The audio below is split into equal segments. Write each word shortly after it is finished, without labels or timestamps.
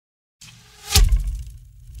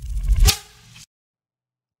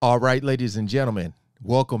All right, ladies and gentlemen,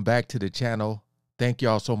 welcome back to the channel. Thank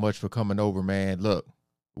y'all so much for coming over, man. Look,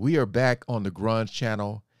 we are back on the Grunge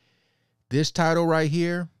channel. This title right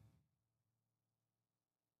here,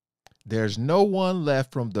 there's no one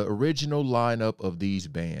left from the original lineup of these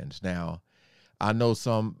bands. Now, I know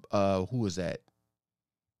some, who was that?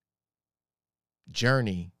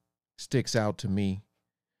 Journey sticks out to me.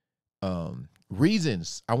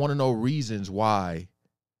 Reasons, I want to know reasons why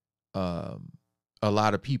a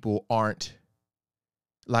lot of people aren't,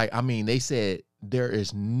 like, I mean, they said there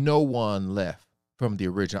is no one left from the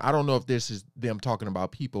original. I don't know if this is them talking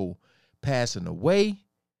about people passing away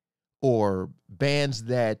or bands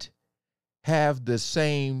that have the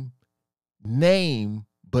same name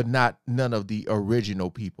but not none of the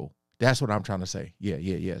original people. That's what I'm trying to say.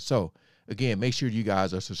 Yeah. So again, make sure you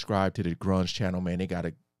guys are subscribed to the Grunge channel, man. They got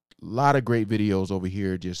a lot of great videos over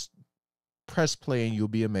here. Just press play and you'll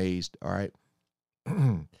be amazed. All right.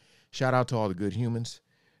 Shout out to all the good humans.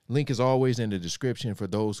 Link is always in the description for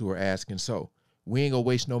those who are asking. So we ain't gonna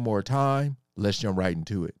waste no more time. Let's jump right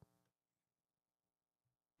into it.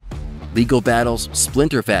 Legal battles,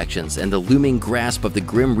 splinter factions, and the looming grasp of the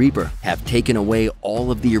Grim Reaper have taken away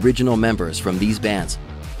all of the original members from these bands.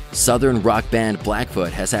 Southern rock band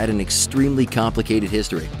Blackfoot has had an extremely complicated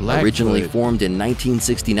history. Originally formed in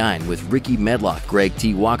 1969 with Ricky Medlock, Greg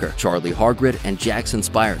T. Walker, Charlie Hargrid, and Jackson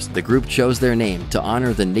Spires, the group chose their name to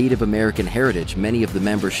honor the Native American heritage many of the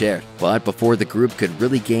members shared. But before the group could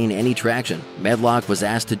really gain any traction, Medlock was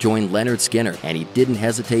asked to join Lynyrd Skynyrd, and he didn't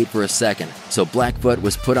hesitate for a second. So Blackfoot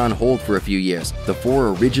was put on hold for a few years. The four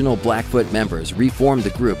original Blackfoot members reformed the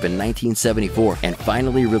group in 1974 and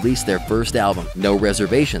finally released their first album, No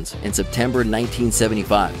Reservations, in September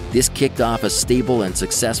 1975. This kicked off a stable and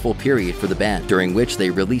successful period for the band, during which they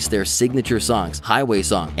released their signature songs, Highway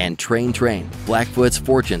Song and Train Train. Blackfoot's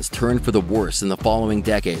fortunes turned for the worse in the following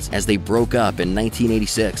decades as they broke up in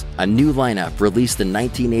 1986. A new lineup released the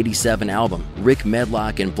 1987 album, Rick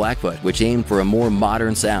Medlock and Blackfoot, which aimed for a more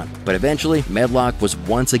modern sound. But eventually, Medlock was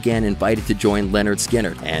once again invited to join Lynyrd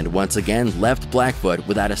Skynyrd, and once again left Blackfoot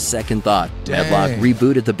without a second thought. Medlock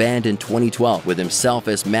rebooted the band in 2012 with himself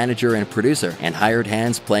as manager and producer and hired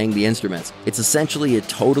hands playing the instruments. It's essentially a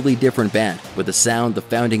totally different band with a sound the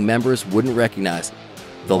founding members wouldn't recognize.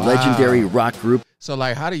 The legendary rock group. So,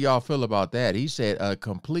 like, how do y'all feel about that? He said a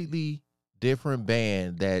completely different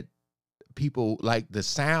band that people like, the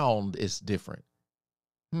sound is different.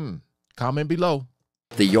 Comment below.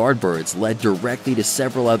 The Yardbirds led directly to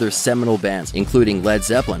several other seminal bands, including Led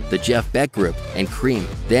Zeppelin, the Jeff Beck Group, and Cream.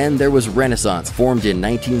 Then there was Renaissance, formed in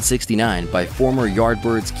 1969 by former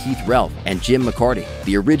Yardbirds Keith Relf and Jim McCarty.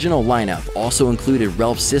 The original lineup also included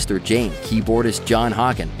Relf's sister Jane, keyboardist John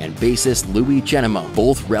Hawken, and bassist Louis Chenemo.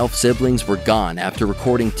 Both Relf siblings were gone after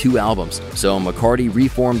recording 2 albums, so McCarty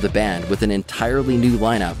reformed the band with an entirely new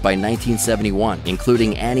lineup by 1971,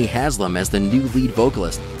 including Annie Haslam as the new lead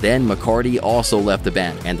vocalist. Then McCarty also left the band,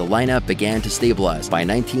 and the lineup began to stabilize. By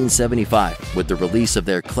 1975, with the release of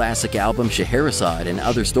their classic album Scheherazade and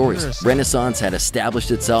Other Stories, Renaissance had established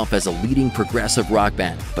itself as a leading progressive rock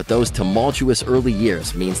band. But those tumultuous early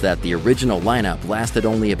years means that the original lineup lasted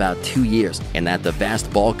only about 2 years, and that the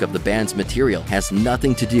vast bulk of the band's material has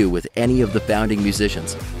nothing to do with any of the founding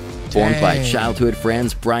musicians. Formed by childhood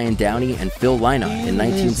friends Brian Downey and Phil Lynott in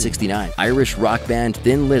 1969, Irish rock band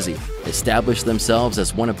Thin Lizzy established themselves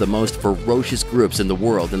as one of the most ferocious groups in the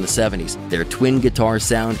world in the 70s. Their twin guitar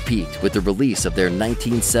sound peaked with the release of their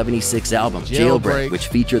 1976 album, Jailbreak, which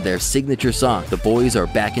featured their signature song, The Boys Are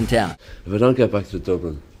Back in Town. If I don't get back to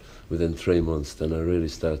Dublin within 3 months, then I really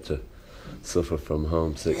start to suffer from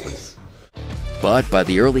homesickness. But by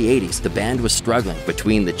the early 80s, the band was struggling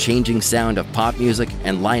between the changing sound of pop music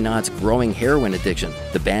and Lynott's growing heroin addiction.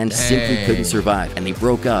 The band simply couldn't survive, and they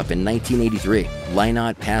broke up in 1983.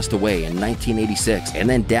 Lynott passed away in 1986, and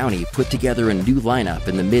then Downey put together a new lineup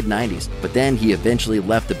in the mid-90s, but then he eventually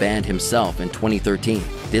left the band himself in 2013.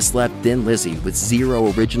 This left Thin Lizzy with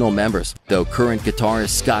 0 original members, though current guitarist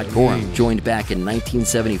Scott Gorham joined back in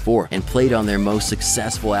 1974 and played on their most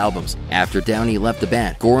successful albums. After Downey left the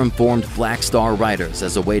band, Gorham formed Black Star Riders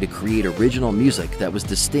as a way to create original music that was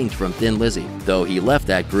distinct from Thin Lizzy, though he left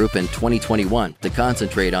that group in 2021 to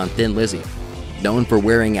concentrate on Thin Lizzy. Known for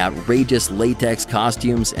wearing outrageous latex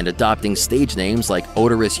costumes and adopting stage names like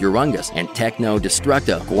Odorous Urungus and Techno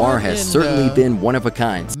Destructo, Gwar has certainly been one of a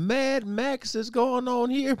kind. Mad Max is going on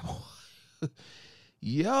here.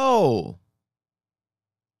 Yo.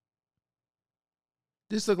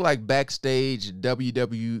 This look like backstage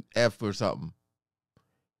WWF or something.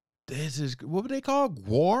 This is, what would they call?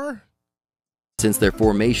 Gwar? since their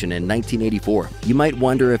formation in 1984. You might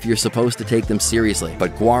wonder if you're supposed to take them seriously,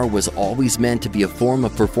 but GWAR was always meant to be a form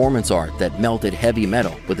of performance art that melted heavy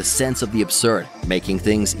metal with a sense of the absurd. Making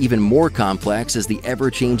things even more complex is the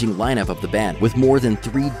ever-changing lineup of the band, with more than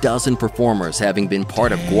 36 performers having been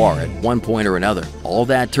part of GWAR at one point or another. All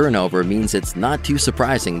that turnover means it's not too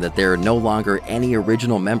surprising that there are no longer any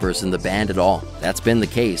original members in the band at all. That's been the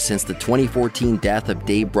case since the 2014 death of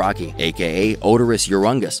Dave Brockie, aka Oderus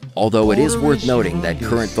Urungus, although it is worth noting that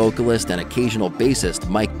current vocalist and occasional bassist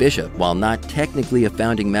Mike Bishop, while not technically a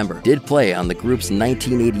founding member, did play on the group's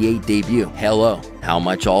 1988 debut, Hello. How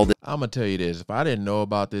much all this... I'm gonna tell you this, if I didn't know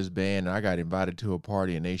about this band and I got invited to a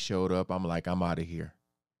party and they showed up, I'm like, I'm out of here.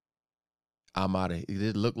 I'm out of here.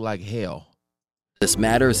 It looked like hell. This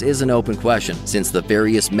matters is an open question, since the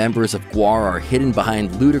various members of GWAR are hidden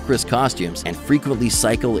behind ludicrous costumes and frequently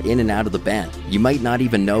cycle in and out of the band. You might not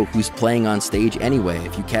even know who's playing on stage anyway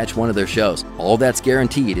if you catch one of their shows. All that's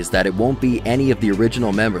guaranteed is that it won't be any of the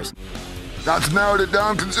original members. That's narrowed it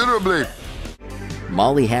down considerably.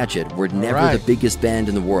 Molly Hatchet were never the biggest band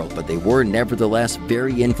in the world, but they were nevertheless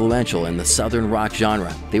very influential in the southern rock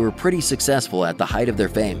genre. They were pretty successful at the height of their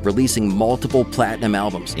fame, releasing multiple platinum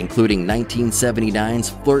albums, including 1979's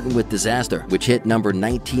Flirtin' with Disaster, which hit number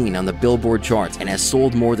 19 on the Billboard charts and has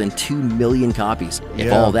sold more than 2 million copies.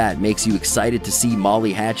 If all that makes you excited to see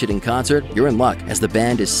Molly Hatchet in concert, you're in luck, as the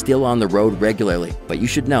band is still on the road regularly. But you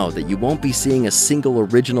should know that you won't be seeing a single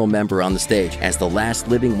original member on the stage, as the last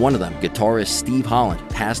living one of them, guitarist Steve Holland,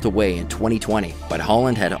 passed away in 2020, but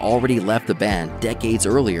Holland had already left the band decades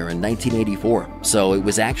earlier in 1984. So it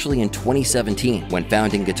was actually in 2017, when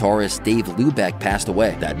founding guitarist Dave Lubeck passed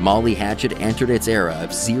away, that Molly Hatchet entered its era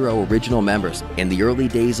of 0 original members. In the early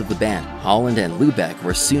days of the band, Holland and Lubeck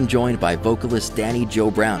were soon joined by vocalist Danny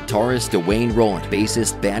Joe Brown, guitarist Dwayne Roland,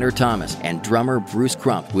 bassist Banner Thomas, and drummer Bruce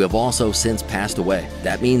Crump, who have also since passed away.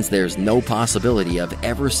 That means there's no possibility of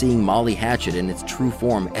ever seeing Molly Hatchet in its true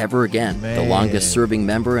form ever again. The longest serving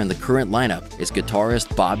member in the current lineup is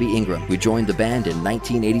guitarist Bobby Ingram, who joined the band in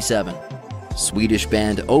 1987. Swedish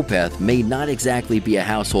band Opeth may not exactly be a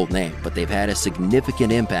household name, but they've had a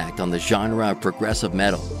significant impact on the genre of progressive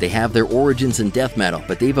metal. They have their origins in death metal,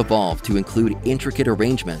 but they've evolved to include intricate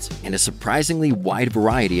arrangements and a surprisingly wide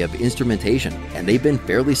variety of instrumentation, and they've been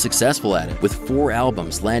fairly successful at it, with 4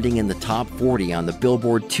 albums landing in the top 40 on the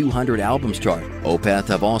Billboard 200 albums chart. Opeth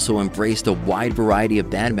have also embraced a wide variety of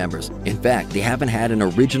band members. In fact, they haven't had an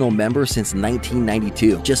original member since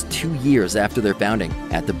 1992, just 2 years after their founding.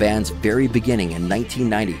 At the band's very beginning in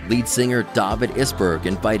 1990, lead singer David Isberg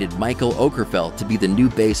invited Michael Okerfeldt to be the new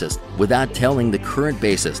bassist. Without telling the current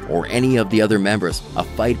bassist or any of the other members, a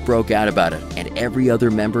fight broke out about it, and every other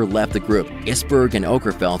member left the group. Isberg and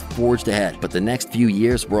Okerfeldt forged ahead, but the next few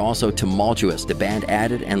years were also tumultuous. The band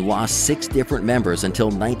added and lost 6 different members until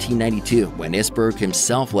 1992, when Isberg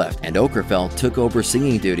himself left and Okerfeldt took over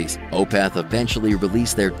singing duties. Opeth eventually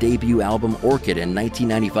released their debut album Orchid in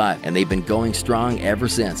 1995, and they've been going strong ever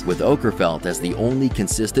since, with Okerfeldt as the only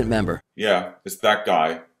consistent member. Yeah, it's that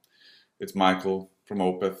guy. It's Michael from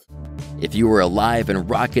Opeth. If you were alive and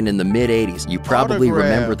rocking in the mid-80s, you probably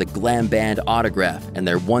remember the glam band Autograph and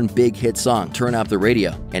their one big hit song, Turn Up the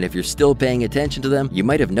Radio. And if you're still paying attention to them, you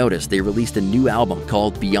might have noticed they released a new album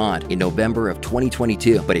called Beyond in November of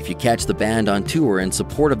 2022. But if you catch the band on tour in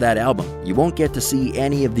support of that album, you won't get to see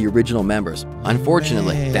any of the original members.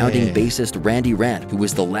 Unfortunately, founding bassist Randy Rand, who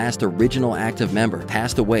was the last original active member,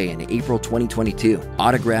 passed away in April 2022.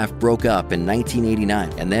 Autograph broke up in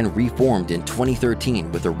 1989 and then reformed in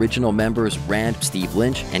 2013 with original members Rand, Steve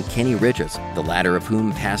Lynch, and Kenny Richards, the latter of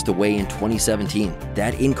whom passed away in 2017.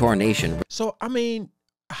 That incarnation... So, I mean,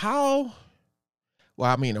 how...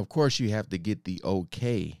 Well, I mean, of course you have to get the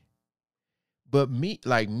okay. But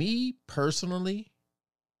me personally,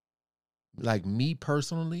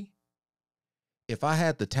 if I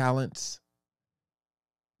had the talents,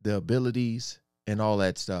 the abilities, and all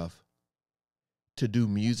that stuff to do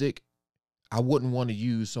music, I wouldn't want to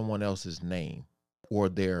use someone else's name or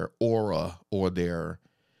their aura or their,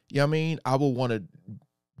 you know what I mean? I would want to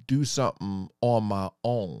do something on my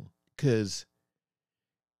own, because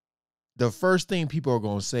the first thing people are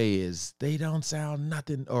going to say is they don't sound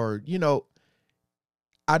nothing, or, you know,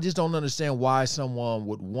 I just don't understand why someone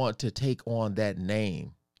would want to take on that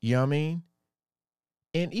name. You know what I mean?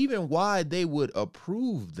 And even why they would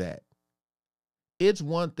approve that. It's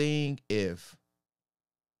one thing if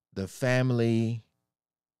the family,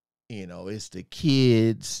 you know, it's the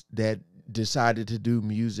kids that decided to do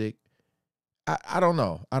music. I don't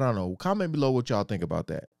know. I don't know. Comment below what y'all think about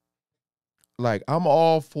that. Like, I'm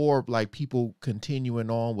all for like people continuing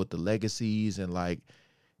on with the legacies and like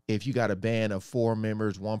if you got a band of 4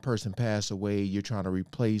 members, one person passed away, you're trying to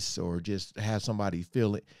replace or just have somebody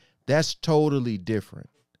fill it. That's totally different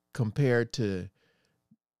compared to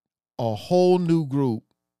a whole new group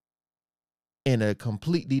in a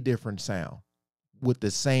completely different sound with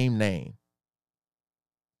the same name.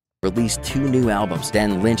 Released 2 new albums.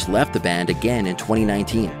 Then Lynch left the band again in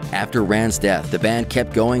 2019. After Rand's death, the band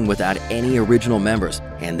kept going without any original members,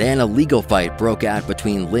 and then a legal fight broke out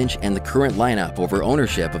between Lynch and the current lineup over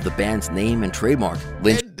ownership of the band's name and trademark.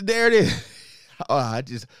 Lynch, And there it is.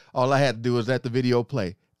 All I had to do was let the video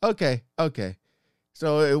play. Okay.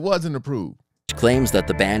 So it wasn't approved. claims that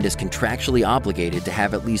the band is contractually obligated to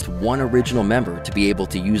have at least one original member to be able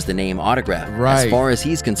to use the name Autograph. Right. As far as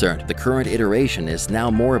he's concerned, the current iteration is now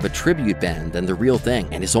more of a tribute band than the real thing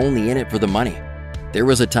and is only in it for the money. There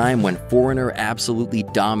was a time when Foreigner absolutely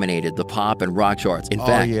dominated the pop and rock charts. In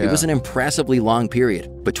fact, it was an impressively long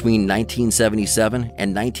period. Between 1977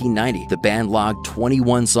 and 1990, the band logged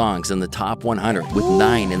 21 songs in the top 100, with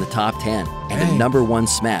 9 in the top 10, and a #1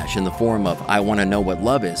 smash in the form of I Wanna Know What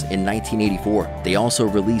Love Is in 1984. They also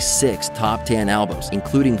released 6 top 10 albums,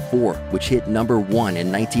 including 4 which hit #1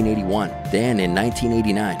 in 1981. Then in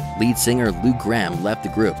 1989, lead singer Lou Gramm left the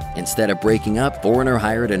group. Instead of breaking up, Foreigner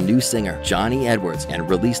hired a new singer, Johnny Edwards, and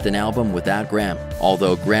released an album without Gramm.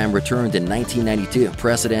 Although Gramm returned in 1992,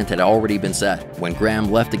 precedent had already been set. When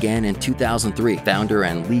Gramm left again in 2003, founder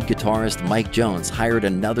and lead guitarist Mike Jones hired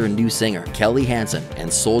another new singer, Kelly Hansen,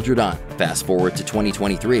 and soldiered on. Fast forward to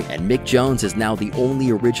 2023, and Mick Jones is now the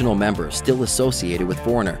only original member still associated with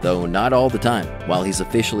Foreigner, though not all the time. While he's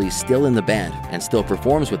officially still in the band and still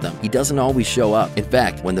performs with them, he doesn't always show up. In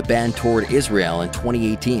fact, when the band toured Israel in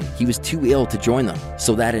 2018, he was too ill to join them,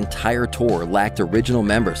 so that entire tour lacked original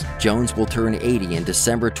members. Jones will turn 80 in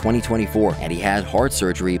December 2024, and he had heart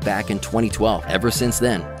surgery back in 2012. Ever since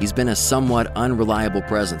then, he's been a somewhat unreliable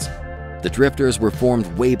presence. The Drifters were formed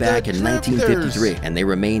way back in 1953, and they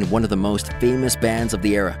remain one of the most famous bands of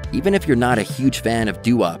the era. Even if you're not a huge fan of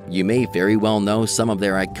doo-wop, you may very well know some of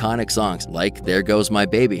their iconic songs, like There Goes My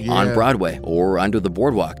Baby on Broadway or Under the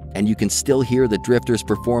Boardwalk, and you can still hear the Drifters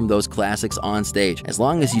perform those classics on stage, as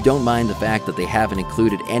long as you don't mind the fact that they haven't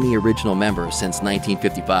included any original members since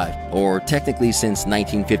 1955, or technically since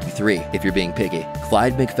 1953 if you're being picky.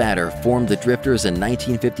 Clyde McPhatter formed the Drifters in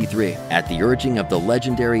 1953 at the urging of the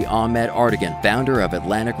legendary Ahmet Artigan, founder of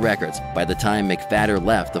Atlantic Records. By the time McPhatter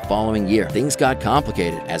left the following year, things got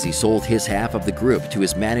complicated as he sold his half of the group to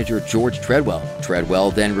his manager George Treadwell.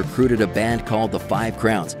 Treadwell then recruited a band called the Five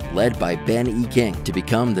Crowns, led by Ben E. King, to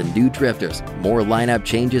become the New Drifters. More lineup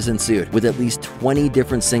changes ensued, with at least 20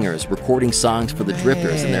 different singers recording songs for the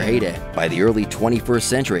Drifters in their heyday. By the early 21st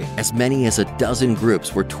century, as many as a dozen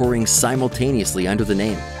groups were touring simultaneously under the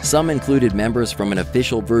name. Some included members from an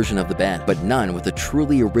official version of the band, but none with a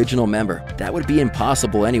truly original member. That would be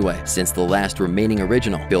impossible anyway, since the last remaining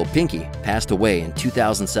original, Bill Pinky, passed away in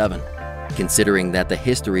 2007. Considering that the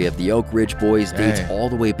history of the Oak Ridge Boys dates all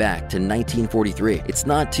the way back to 1943, it's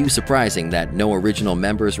not too surprising that no original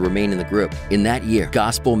members remain in the group. In that year,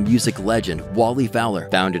 gospel music legend Wally Fowler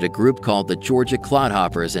founded a group called the Georgia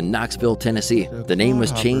Clodhoppers in Knoxville, Tennessee. The name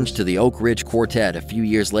was changed to the Oak Ridge Quartet a few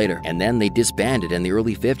years later, and then they disbanded in the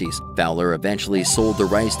early 50s. Fowler eventually sold the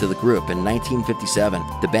rights to the group in 1957.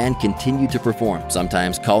 The band continued to perform,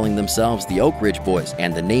 sometimes calling themselves the Oak Ridge Boys,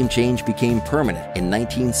 and the name change became permanent in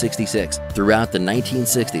 1966. Throughout the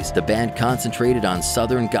 1960s, the band concentrated on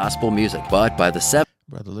Southern gospel music, but by the 70s,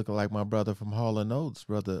 brother looking like my brother from Hall & Oates,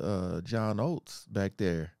 brother John Oates back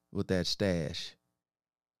there with that stash.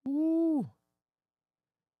 Ooh.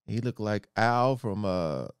 He looked like Al from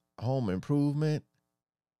Home Improvement.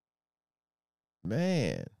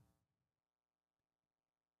 Man.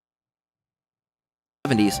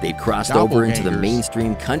 they crossed over into the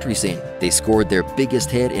mainstream country scene. They scored their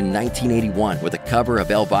biggest hit in 1981 with a cover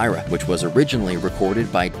of Elvira, which was originally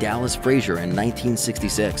recorded by Dallas Frazier in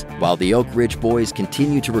 1966. While the Oak Ridge Boys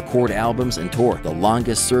continued to record albums and tour, the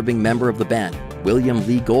longest-serving member of the band, William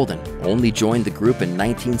Lee Golden, only joined the group in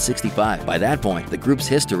 1965. By that point, the group's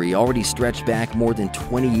history already stretched back more than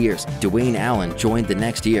 20 years. Dwayne Allen joined the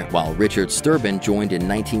next year, while Richard Sturban joined in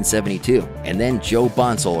 1972, and then Joe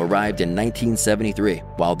Bonsall arrived in 1973.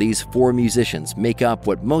 While these 4 musicians make up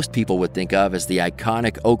what most people would think of as the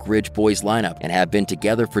iconic Oak Ridge Boys lineup and have been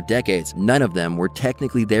together for decades, none of them were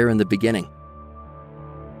technically there in the beginning.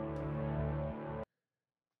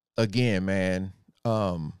 Again, man,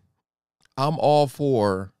 I'm all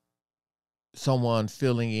for someone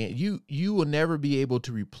filling in. You will never be able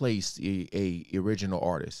to replace a original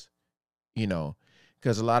artist, you know,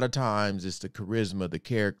 because a lot of times it's the charisma, the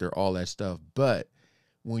character, all that stuff. But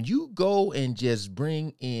when you go and just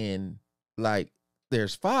bring in, like,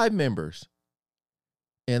 there's 5 members,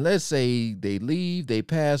 and let's say they leave, they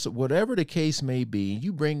pass, whatever the case may be,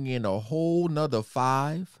 you bring in a whole nother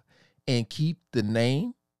 5 and keep the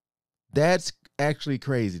name, that's actually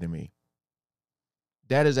crazy to me.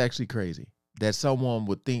 That is actually crazy that someone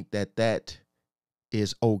would think that that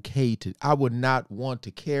is okay to. I would not want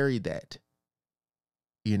to carry that,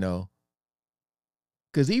 you know,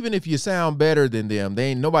 because even if you sound better than them, they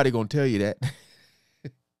ain't nobody gonna tell you that.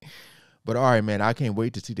 But all right, man, I can't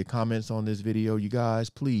wait to see the comments on this video. You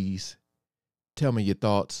guys, please tell me your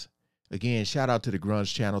thoughts. Again, shout out to the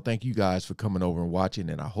Grunge channel. Thank you guys for coming over and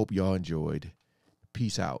watching, and I hope y'all enjoyed.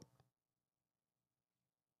 Peace out.